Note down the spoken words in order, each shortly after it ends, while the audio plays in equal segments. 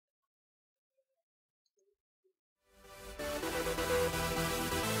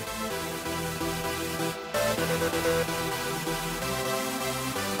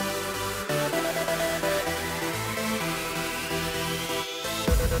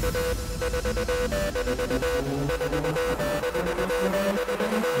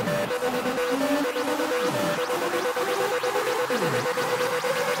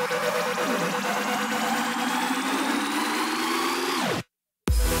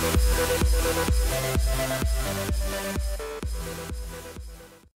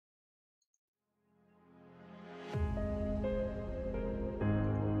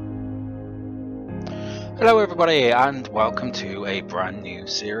Hello everybody and welcome to a brand new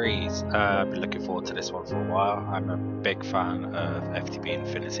series. I've been looking forward to this one for a while. I'm a big fan of FTB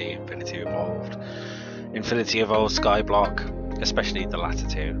Infinity, Infinity Evolved Skyblock, especially the latter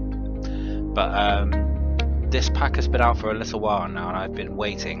two. But this pack has been out for a little while now and I've been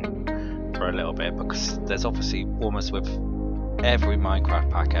waiting for a little bit because there's obviously, almost with every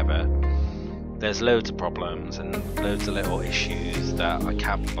Minecraft pack ever, there's loads of problems and loads of little issues that I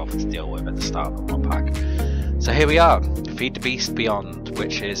can't be bothered to deal with at the start of one pack. So here we are, FTB Beyond,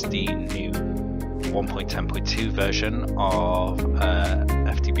 which is the new 1.10.2 version of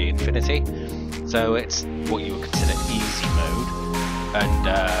FTB Infinity. So it's what you would consider easy mode, and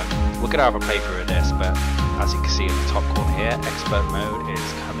we're going to have a playthrough of this, but as you can see in the top corner here, expert mode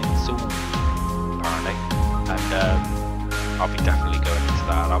is coming soon, apparently, and I'll be definitely going into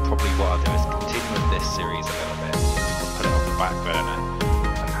that, and I'll probably, what I'll do is continue with this series a little bit, put it on the back burner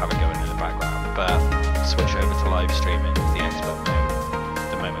and have it going in the background, but switch over to live streaming the expert mode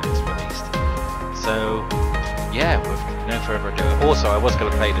the moment it's released. So yeah, with no further ado, also I was going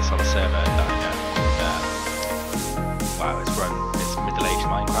to play this on a server that I know called, it's middle-aged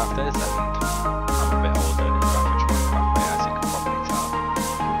Minecrafters, and I'm a bit older than the average Minecraft player, as you can probably tell.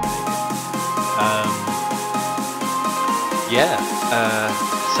 Yeah,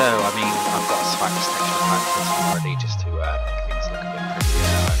 so I mean, I've got a swag texture pack for this already just to make things look a bit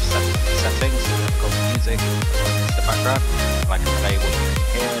prettier. I've set up the settings, so I've got music in the background, and I can play what you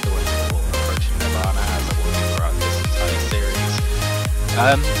can hear, the way people approaching Nirvana as I will do throughout this entire series.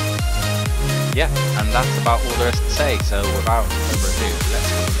 Yeah, and that's about all there is to say, so without further ado, let's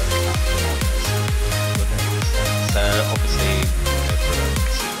have a look at what there is. So obviously, go through and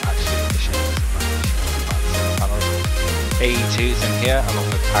see actually additions and panels. AE2's in here, along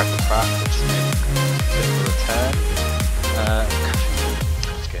with Agrocraft, which is making a bit of a return.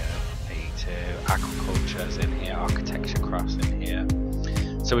 Let's go AE2, Agriculture's in here, Architecture Crafts in here.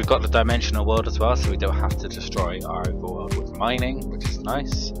 So we've got the dimensional world as well, so we don't have to destroy our overworld with mining, which is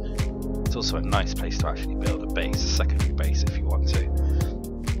nice. It's also a nice place to actually build a base, a secondary base if you want to.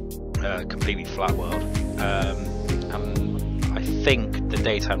 Completely flat world. And I think the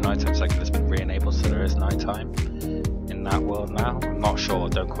daytime nighttime cycle has been re-enabled, so there is nighttime in that world now. I'm not sure,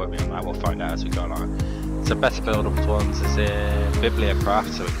 don't quote me on that, we'll find out as we go along. So better buildable ones is in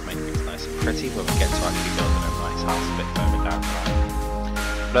Bibliocraft, so we can make things nice and pretty when we get to actually building a nice house a bit further down the line.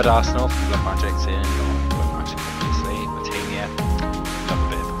 Blood Arsenal, Blood Magic's in, or Blood Magic obviously, Botania, love a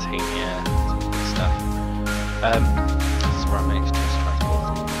bit of Botania, stuff. Ceramics, just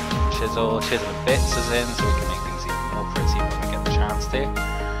transport, Chisel and Bits is in, so we can make things even more pretty when we get the chance to.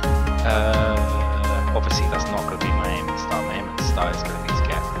 Obviously that's not going to be my aim at the start. My aim at the start is going to be to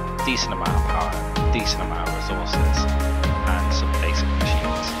get a decent amount of power, decent amount of resources, and some basic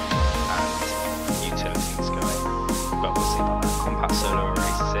machines and utilities going. But we'll see about that. Compact solar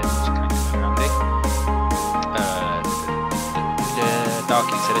arrays is in, which can come in handy. The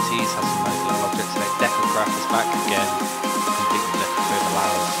Dark Utilities has some nice little objects in it. Decocraft is back again, completely different with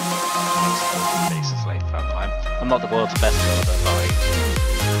allows bases late for time. I'm not the world's best builder, but I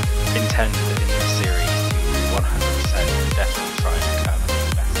intend in this series to 100% definitely try and become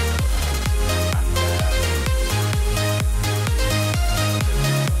the best builder.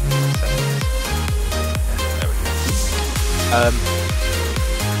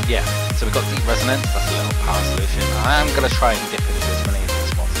 Yeah, so we've got Deep Resonance, that's a little power solution. I am going to try and dip into as many of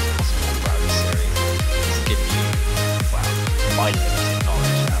these monsters as possible throughout this series, just to give you, well, my limited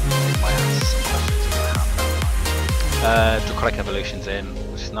knowledge and my answers some questions that I have down the line. Draconic Evolution's in,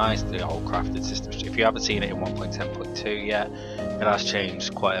 which is nice, the whole crafted system. If you haven't seen it in 1.10.2 yet, it has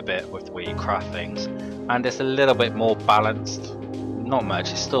changed quite a bit with the way you craft things, and it's a little bit more balanced. Not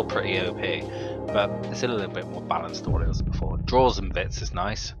much, it's still pretty OP, but it's a little bit more balanced than what it was before. Drawers and Bits is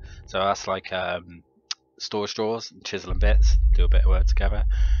nice, so that's like storage drawers, chisel and bits, do a bit of work together.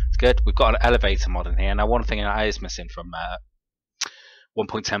 It's good. We've got an elevator mod in here. Now one thing that is missing from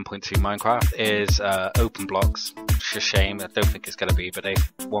 1.10.2 Minecraft is open blocks. It's a shame, I don't think it's going to be, but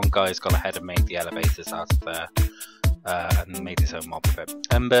one guy's gone ahead and made the elevators out of there and made his own mod with it.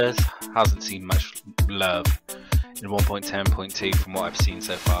 Embers hasn't seen much love in 1.10.2 from what I've seen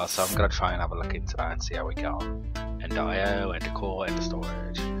so far, so I'm going to try and have a look into that and see how we get on. End IO, end core, end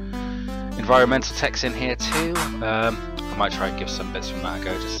storage. Environmental tech's in here too. I might try and give some bits from that a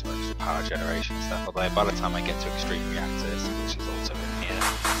go, just for power generation and stuff. Although by the time I get to extreme reactors, which is also in here,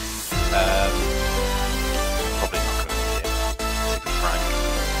 probably not going to need it, to be frank.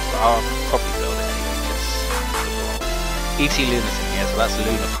 But I'll probably build it anyway, just ET Luna's in here, so that's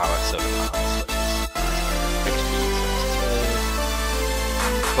lunar power solar panels, which is extremely sensitive.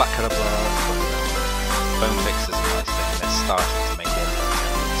 Black colour blocks, bone fix is a nice thing. They're starting to make it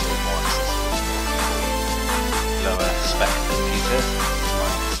more accessible. Lower spec computer.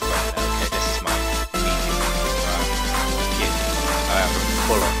 Okay, this is my medium. I have a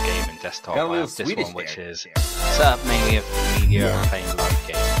full-on gaming desktop. I have this one, which is set up mainly of media and playing live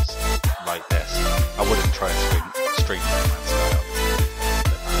games like this. I wouldn't try to stream that style.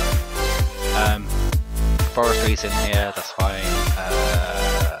 Forestry's in here, that's fine.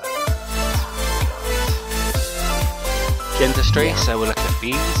 Industry, so we're looking at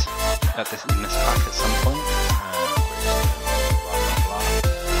bees in this pack at some point.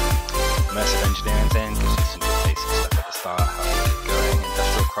 Immersive engineering's in, gives you some good basic stuff at the start. How's it going?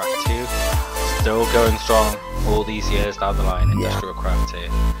 Industrial craft 2, still going strong all these years down the line. Industrial craft 2,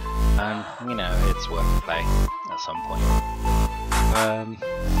 and you know, it's worth a play at some point.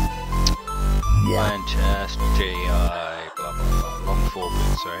 Iron chest, GI, blah blah blah. Long 4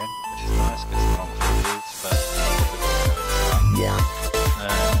 boots are in, which is nice because the long 4 boots, but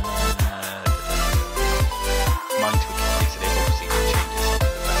mine tweaking these, they've obviously changes some of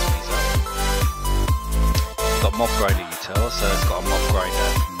the recipes up. Got mob grinder util, so it's got a mob grinder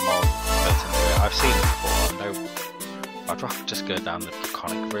mob built into it. I've seen it before, I know. I'd rather just go down the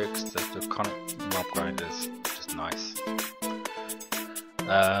draconic route, because the draconic mob grinder is just nice.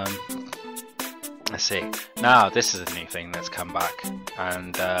 Let's see. Now, this is a new thing that's come back,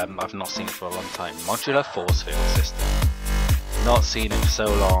 and I've not seen it for a long time. Modular force field system. Not seen it for so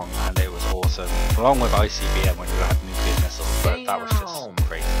long, and it was awesome. Along with ICBM when you had nuclear missiles, but that was just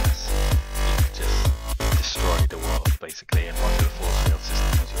craziness. You could just destroy the world, basically, and modular force field system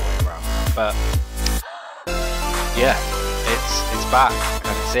was your way around. But yeah, it's back,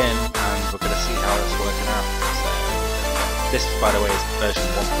 and it's in, and we're going to see how it's working out. So, this, by the way, is version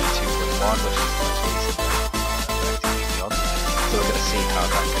 1.2.1, which is the most recent FTB Beyond. So we're going to see how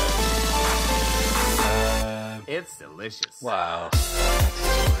that goes. It's delicious. Wow.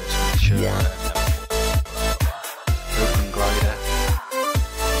 Sure. Open glider.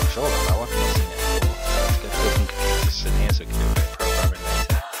 I'm sure about that one. I've seen it before. Let's get open computers in here so we can do a bit of programming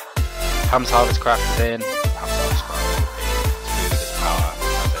later. Ham's Harvest Craft is in. Ham's Harvest Craft is food, there's power,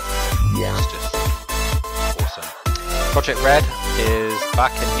 that's it. Yeah. It's just awesome. Project Red is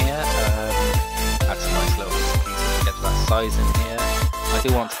back in here. Had some nice little bits and pieces to get to that size in here. I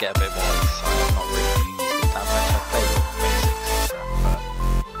do want to get a bit more inside. I'm not really used it that much. I've played with the basics and stuff, but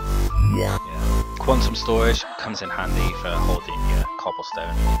yeah. Quantum storage comes in handy for holding your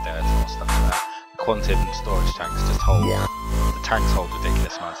cobblestone and your dirt and stuff like that. Quantum storage tanks just hold, the tanks hold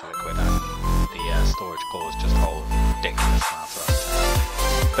ridiculous amounts of liquid, and the storage cores just hold ridiculous amounts of that.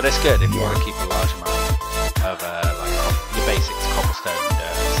 But it's good if you want to keep a large amount of like your basics, cobblestone,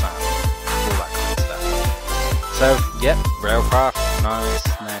 dirt, sand, all that kind of stuff. So, yep, railcraft, nice,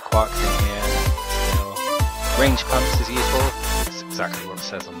 and there quarks in here, still. Range pumps is useful, it's exactly what it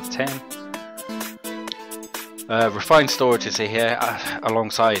says on the tin. Refined storage is here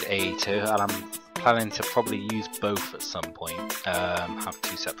alongside AE2, and I'm planning to probably use both at some point, have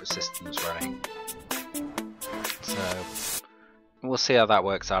two separate systems running. So, we'll see how that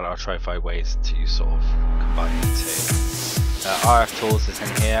works out. I'll try to find ways to sort of combine the two. RF Tools is in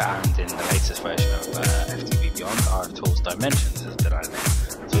here, and in the latest version of FTB Beyond, RF Tools Dimensions has been added in.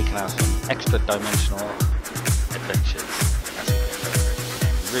 So we can have some extra dimensional adventures as we go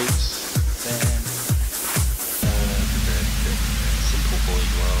through routes, then simple void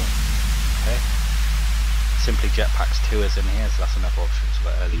world. Okay. Simply Jetpacks 2 is in here, so that's another option for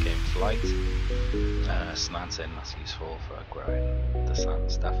the early game flight. Slants in, that's useful for growing the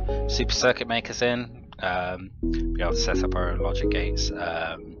sand stuff. Super Circuit Maker's in. Be able to set up our own logic gates in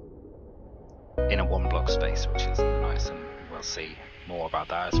a one block space, which is nice, and we'll see more about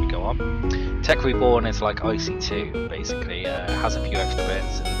that as we go on. Tech Reborn is like IC2 basically, has a few extra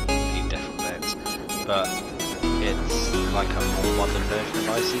bits and a few different bits, but it's like a more modern version of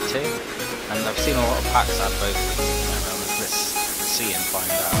IC2, and I've seen a lot of packs add both of these. Let's see and find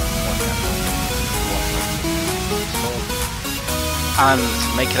out what and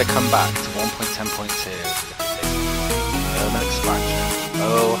make it a comeback to 1.10.2. Thermal expansion.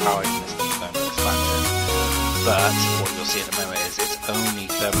 Oh, how I missed the thermal expansion. But what you'll see at the moment is it's only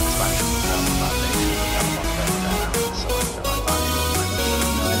thermal expansion with thermal foundation. We haven't got thermal dynamics, so I feel like that.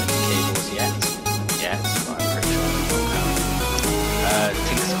 No energy cables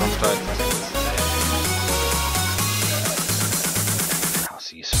worked on it was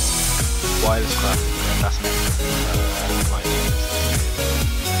how's it useful? Wireless craft, that's an extra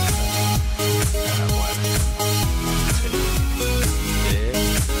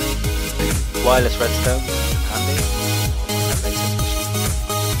wireless redstone, handy.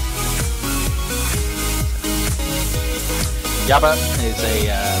 Jabba is a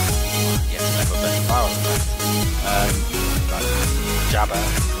yes, never better power effect. Jabba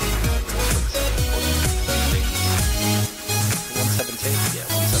 117, yeah,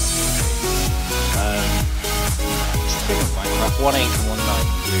 117. It's the thing with Minecraft, 1.8 and 1.9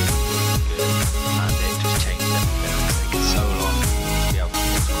 really good, and it just changed everything. It's taken so long to be able to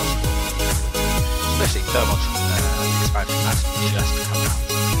put across the board, especially thermal expansion has just come out.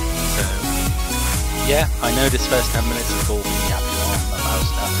 So yeah, I know this first 10 minutes is all yapping on about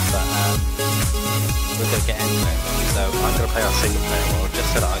stuff, but we're going to get into it. So I'm going to play our single player world just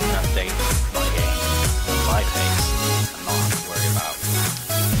so that I can update my game at my pace and not have to worry about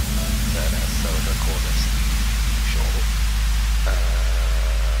servers. So we're going to call this short.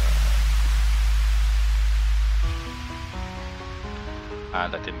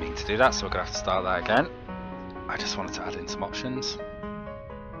 And I didn't mean to do that, so we're going to have to start that again. I just wanted to add in some options.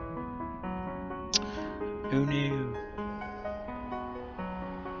 Who knew?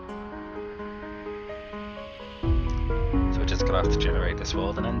 So we're just gonna have to generate this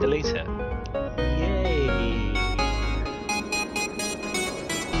world and then delete it. Yay!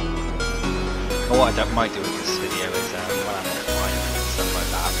 And what I might do with this video is when I'm offline and stuff like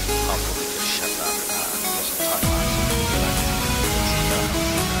that, I'll probably just shut that just time lapse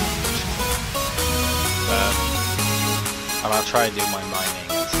and I'll try and do my mining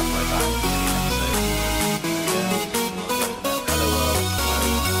and stuff like that.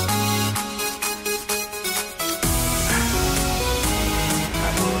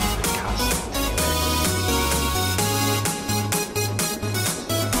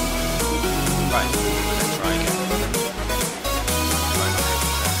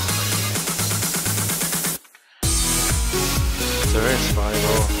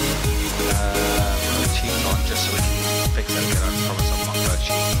 Survival. Cheats on just so we can fix it again. I promise I'm not going to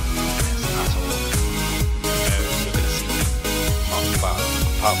cheat at all. You're going to see me apart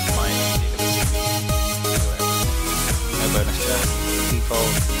from mine, you're going to see me do it. No bonus check.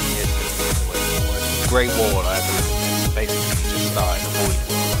 Default. Here's the way forward. Great wall, I have to look at this. Basically, you just start in a void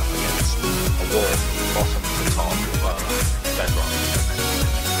wall up against a wall from the bottom to the top of bedrock and then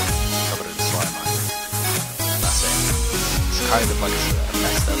covered in slime iron. That's it. Kind of like a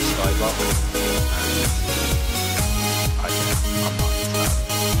messed up skyblock, and I'm not into that.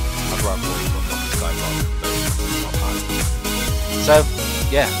 I'd rather wait for a skyblock, but it's not bad. So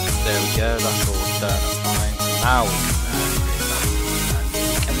yeah, there we go, that's all done and fine. So now we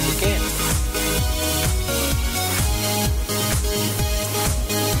can begin.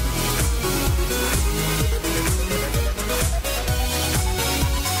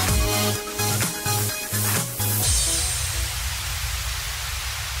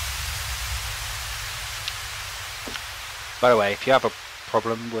 By the way, if you have a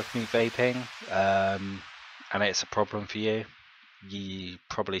problem with me vaping, and it's a problem for you, you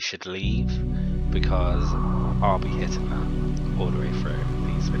probably should leave, because I'll be hitting that all the way through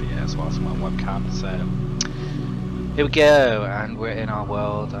these videos whilst I'm on webcam. So here we go, and we're in our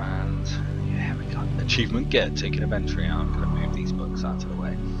world, and yeah, we got achievement get, taking inventory. I'm going to move these books out of the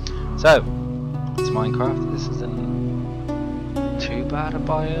way. So, it's Minecraft. This isn't too bad a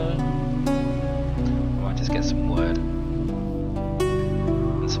biome. I might just get some wood.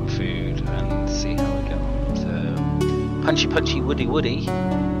 Some food and see how we go. So punchy woody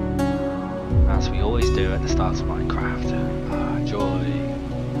as we always do at the start of Minecraft. Joy.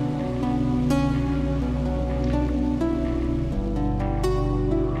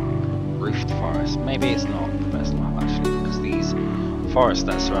 Roofed forest. Maybe it's not the best map actually, because these forests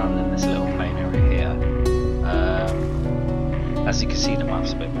that are surrounding this little plain area here, as you can see, the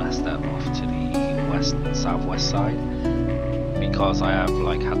map's a bit messed up off to the west and southwest side. Because I have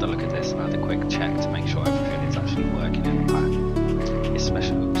had to look at this and had a quick check to make sure everything is actually working in the pack,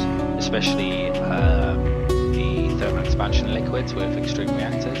 especially the thermal expansion liquids with extreme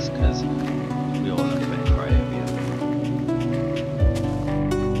reactors, because we all look a bit cryovia.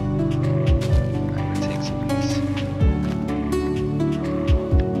 I'm going to take some of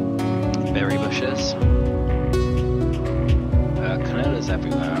these berry bushes. Canola's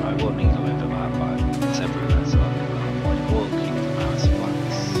everywhere. I will need a load of that, but it's everywhere, so I'll walk.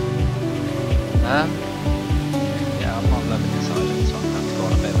 Yeah, I'm not loving this island, so I'm going to have to go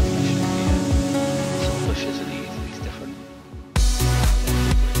on a bit of a mission here. Some bushes are these different.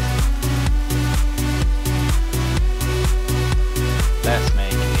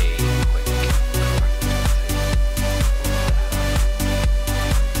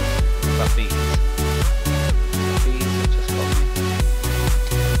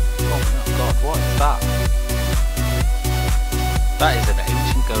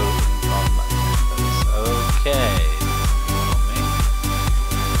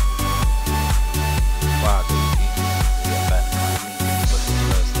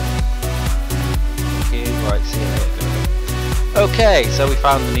 Okay, so we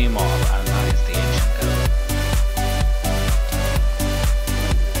found the new mob, and that is the ancient goat.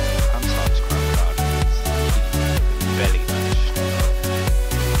 Sometimes crab gardens, belly mash,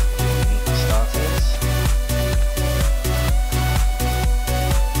 meat starters.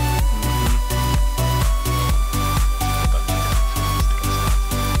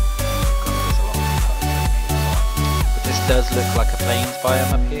 But this does look like a plains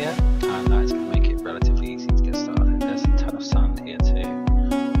biome up here, and that's going to make it relatively easy to get started. There's a ton of sand here too.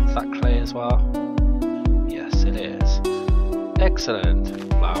 Is that clay as well? Yes, it is. Excellent.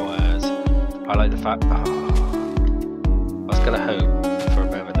 Flowers. I like the fact. I was going to hope for a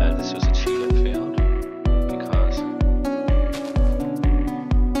moment there this was a tulip field, because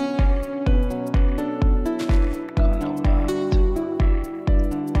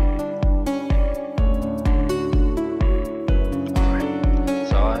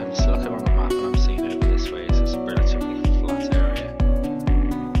so I'm just looking on the map and I'm seeing over this way is this relatively flat area.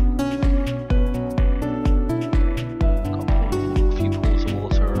 Got a few pools of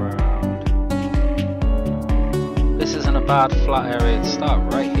water around. This isn't a bad flat area to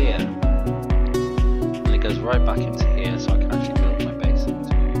start, right here. And it goes right back into here, so I can actually build my base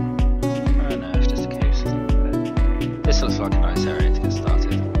into. Oh no, it's just a cave system. This looks like a nice area to get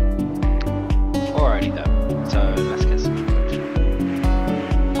started. Alrighty then, so let's get some food.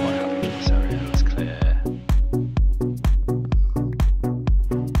 Quite happy with this area, let's clear.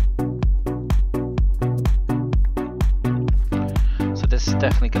 So this is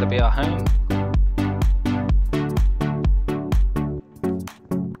definitely going to be our home.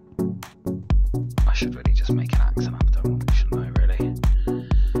 I should really just make an axe and have done, shouldn't I really?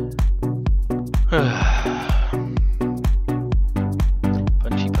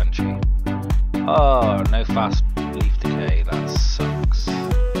 Punchy punchy. Oh, no fast leaf decay, that sucks.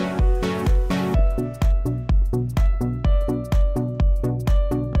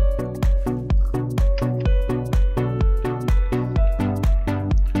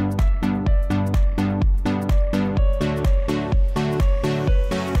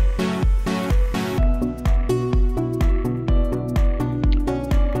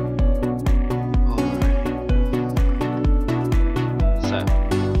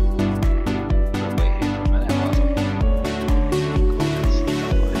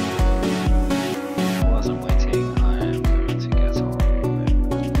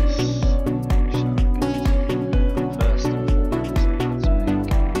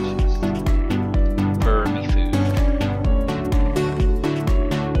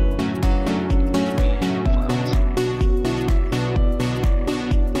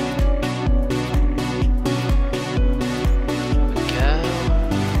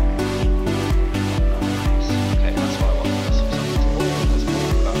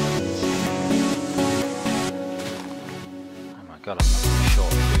 God, I'm running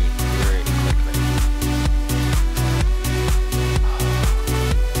short of food really quickly.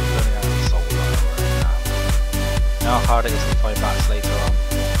 Running out of salt right now. You know how hard it is to find bats later on.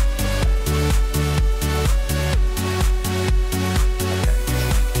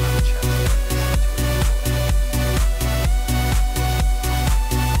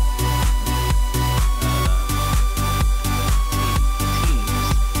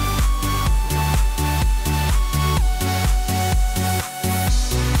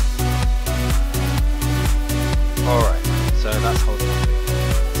 Alright, so that's holding on.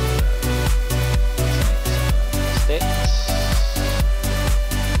 Sticks.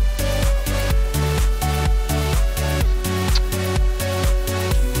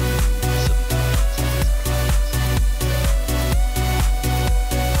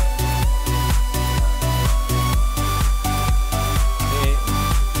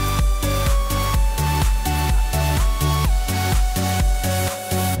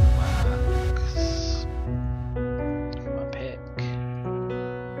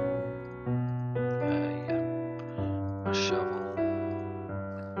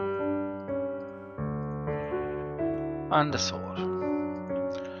 And a sword.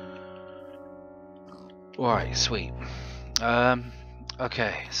 Right, sweet.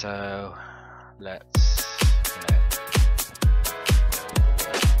 Okay, so let's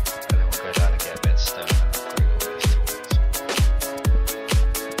we'll go down and get a bit of stone and upgrade all these tools.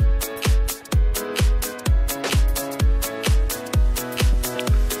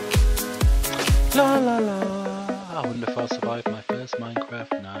 La la la. I wonder if I'll survive my first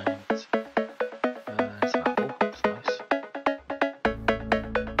Minecraft night. It's an apple. It's nice.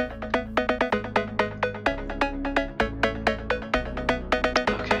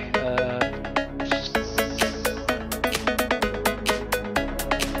 Okay.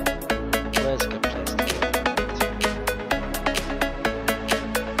 Where's a good place to go?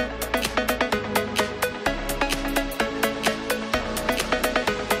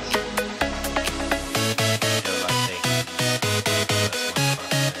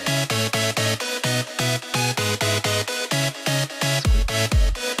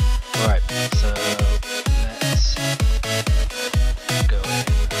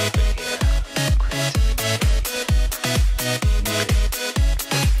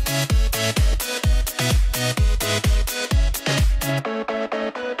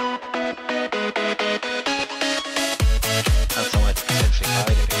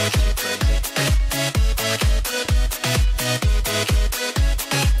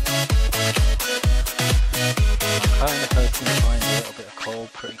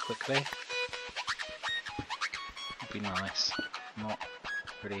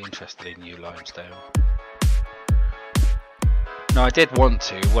 really interested in new limestone. No, I did want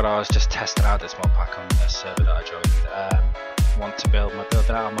to, when I was just testing out this mod pack on the server that I joined, want to build my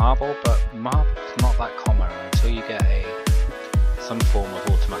building out of marble, but marble's not that common until you get some form of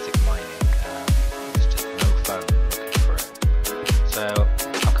automatic mining. It's just no fun looking for it. So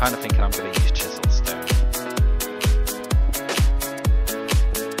I'm kind of thinking I'm going to use chiseled stone.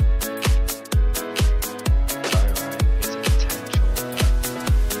 Diorite is a potential, but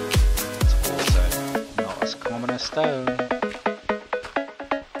it's also not as common as stone.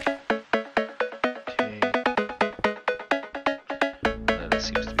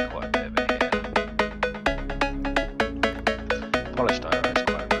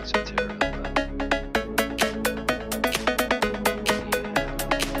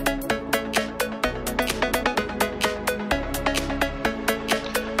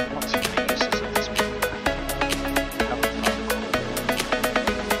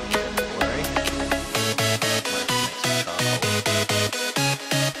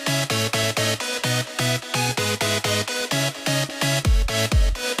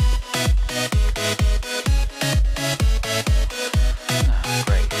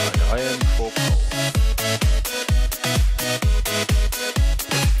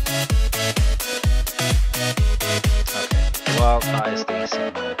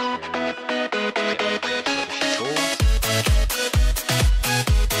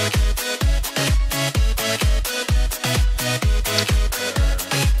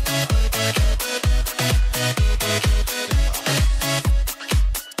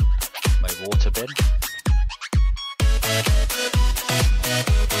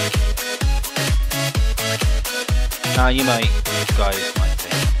 Now you guys might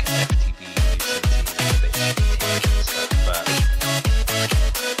think FTB utility is a bit cheaty and stuff, but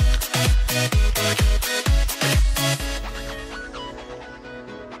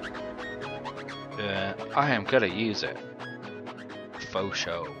I am gonna use it. Faux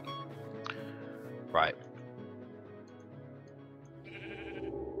show. Right.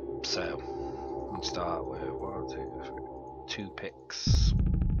 So let's start with 1, 2, 3, 2 picks.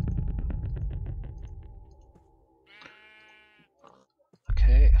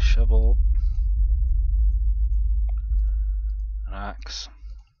 Okay, a shovel, an axe,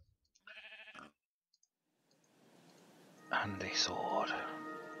 and a sword.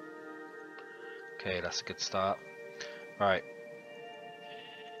 Okay, that's a good start. Right.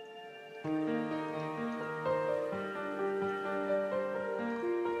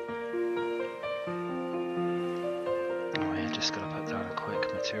 We're just gonna put down a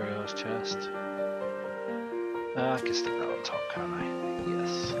quick materials chest. I can stick that on top, can't I?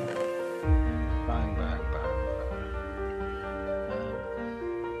 Yes. Bang, bang, bang, bang.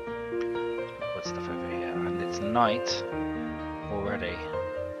 Put stuff over here, and it's night already.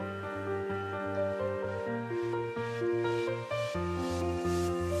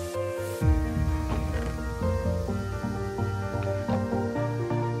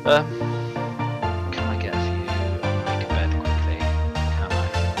 Can I get a few? Make a bed quickly. Can I?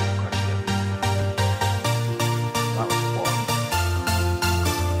 Question. That was one.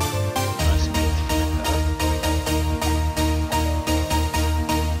 Nice and neat flipper.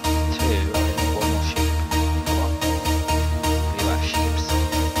 2. I need 1 more sheep. What? Do you have sheeps?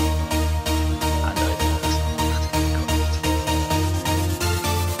 And I know that's not automatically cooked.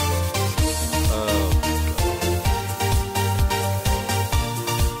 Oh god.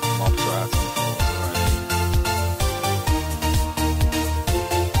 Mobs are out on the floor already.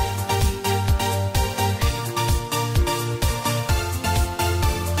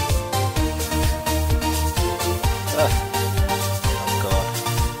 Oh god.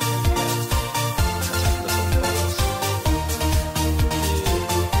 Attack us on walls.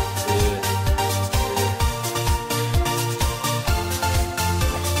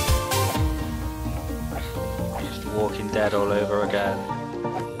 Just Walking Dead all over again.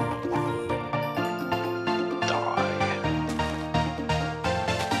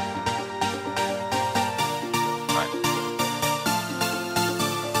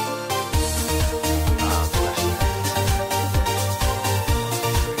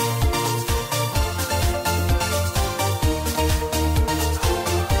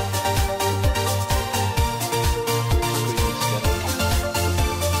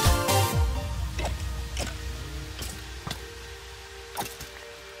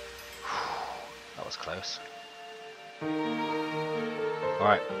 Close.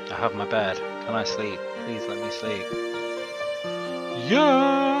 Alright, I have my bed. Can I sleep? Please let me sleep.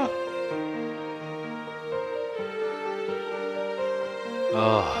 Yeah!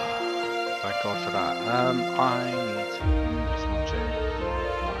 Oh, thank God for that. I need to... It's not true.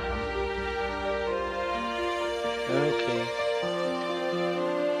 Okay.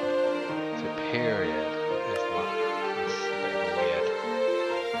 So period is what? It's a bit weird.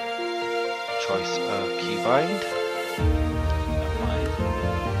 Choice of keybind. Never mind.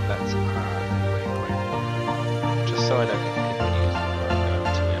 Let's add a waypoint. Just so I don't get confused before I go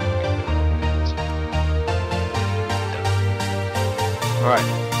to it. Right.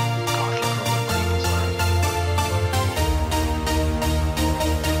 Gosh, look at all the creepers around.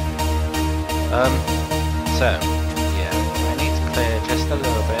 So, yeah, I need to clear just a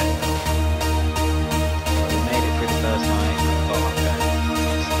little bit. We made it through the first night. I thought I'd go.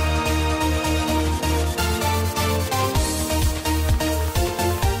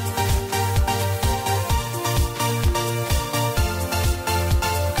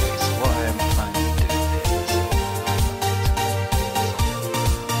 Okay, so what I am planning to do is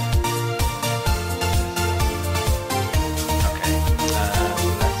okay, let's get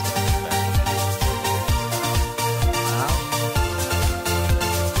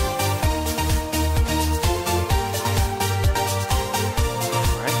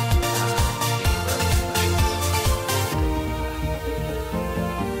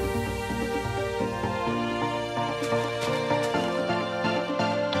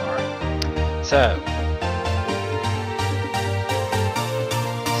so,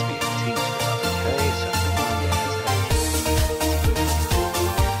 speed of team stuff, okay, so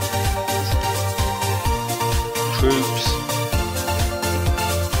troops,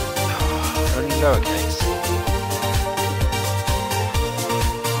 only lowercase.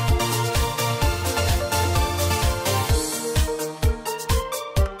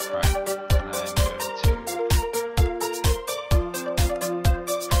 Right, I'm going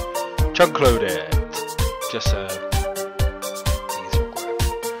to chunk load it. Just so these will grab.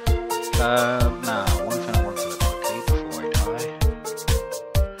 Now, one thing I want to look quickly before I die.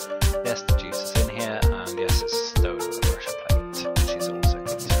 Yes, the juice is in here, and yes, it's stowed with a pressure plate, which is also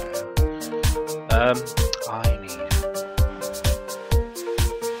good to know. I need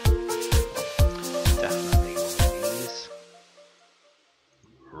definitely one of these.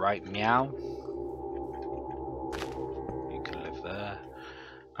 Right, meow. You can live there.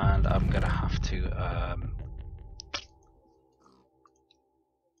 And I'm gonna have to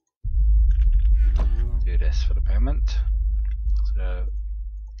do this for the moment. So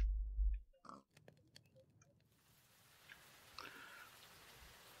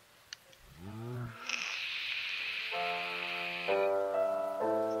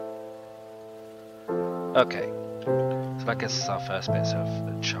okay, so that gets us our first bits of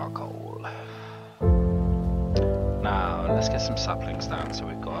charcoal. Now let's get some saplings down so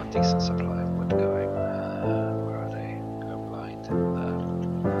we've got a decent supply of wood going. Where are they? Go blind. There.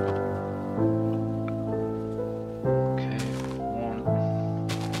 Okay, 1,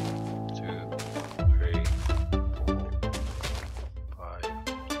 2, 3, 4, 5,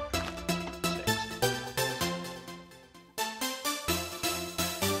 6.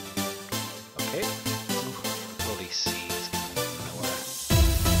 Okay. All these seeds coming from nowhere.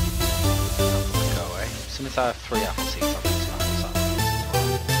 Go away. As soon as I have 3 apple seeds, I'll put some apples on.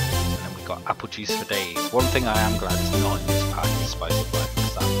 And then we got apple juice for days. One thing I am glad is not in this pack is spice of life,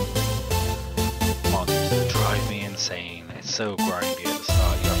 because that mod drive me insane. It's so grindy at the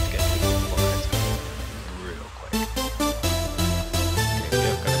start, you have to get through the forest real quick. Okay, we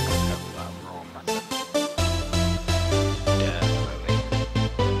are going to pick up that raw mutton. Definitely.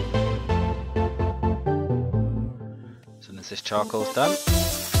 As soon as this charcoal's done,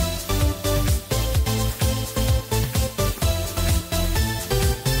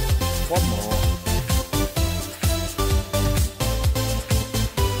 one more.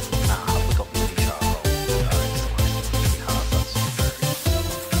 Ah, have we got mini charcoal? No, it's the question. We have, that's very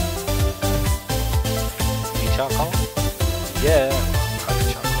mini charcoal? Yeah, have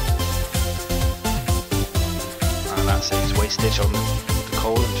charcoal. And that saves wastage on the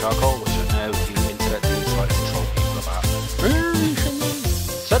coal and charcoal, which I know you internet dudes like to troll people about.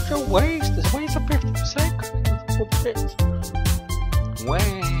 Such a waste, there's waste of 50%.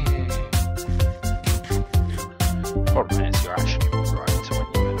 Way. Problem is, you're actually right to when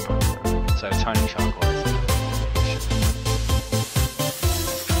you win about it. So tiny charcoal is the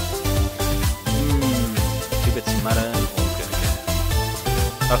 2 bits of matter, all good again.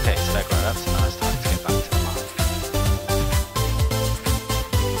 Okay, so they're grown up, so now it's time to get back to the map.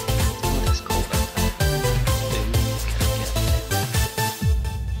 What is called that?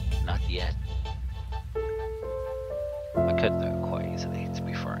 Not yet. I could though quite easily, to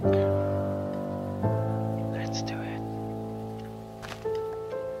be frank. Let's do it.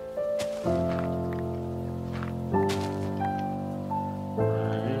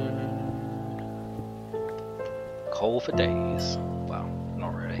 coal for days. Well,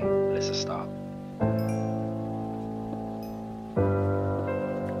 not really, but it's a start.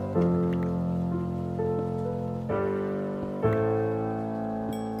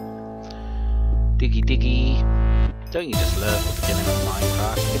 Diggy diggy. Don't you just love the beginning of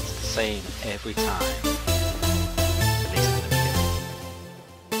Minecraft? It's the same every time. At least in the beginning.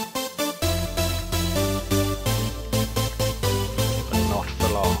 But not for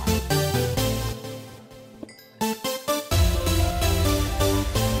long.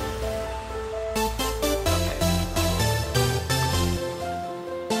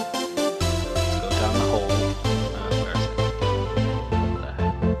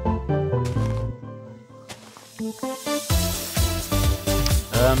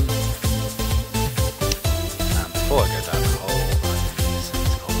 And before I go down the hole,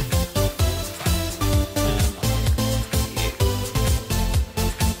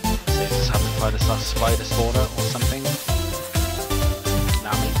 so just have to find a spider spawner or something.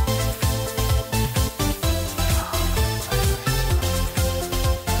 Nami.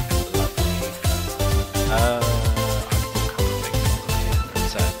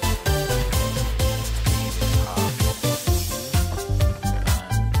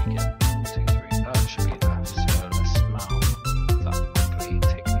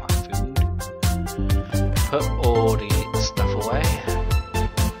 Put all the stuff away.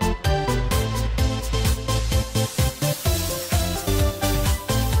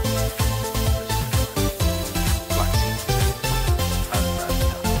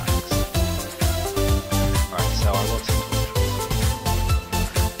 Right, so I want some torches.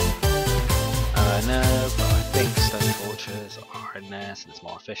 No, but I think stone torches are in there, so it's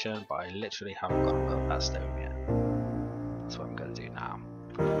more efficient, but I literally haven't got to put that stone yet. That's what I'm going to do now.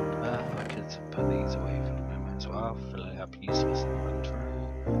 I could put these away for the moment as well, filling up useless inventory.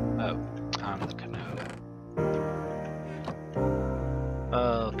 Oh, and the canola.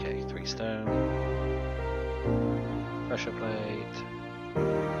 Okay, 3 stone. Pressure plate.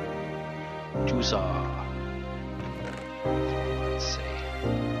 Juicer. Let's see.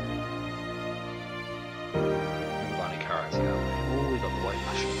 We've got any carrots here. Oh, we got the white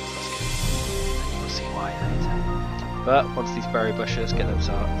mushrooms, that's good. And you'll see why later. But once these berry bushes get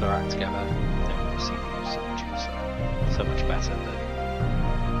their act together, then we'll see so much juicer. So much better than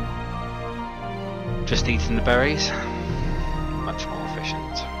just eating the berries. Much more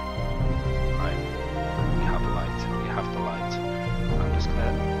efficient. Right, we have the light. We have the light. I'm just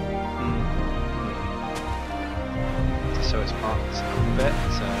gonna. So it's marked a bit.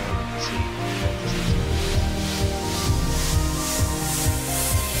 So let's see.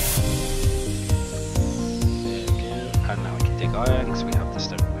 And now we can dig iron because we have the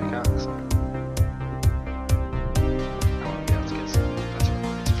stone pickaxe. I won't be able to get some better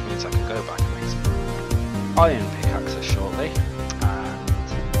ones, which means I can go back and make some iron pickaxes shortly and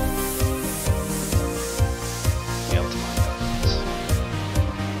be able to mine those.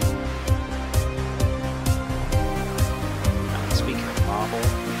 And speaking of marble,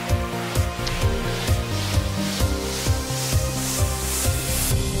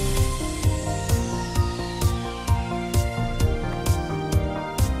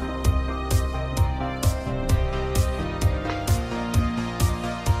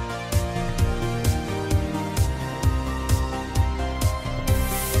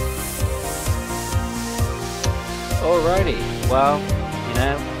 alrighty, well, you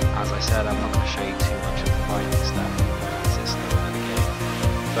know, as I said, I'm not going to show you too much of the mining stuff because it's not in the game,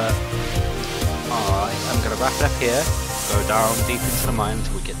 but I am going to wrap it up here, go down deep into the mine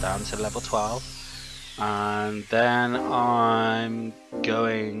until we get down to level 12, and then I'm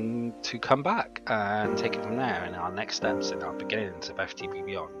going to come back and take it from there in our next steps in our beginnings of FTB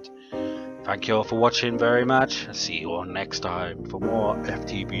Beyond. Thank you all for watching very much. See you all next time for more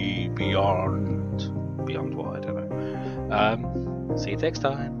FTB Beyond. Beyond what? I don't know. See you next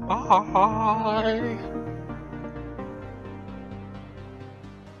time. Bye.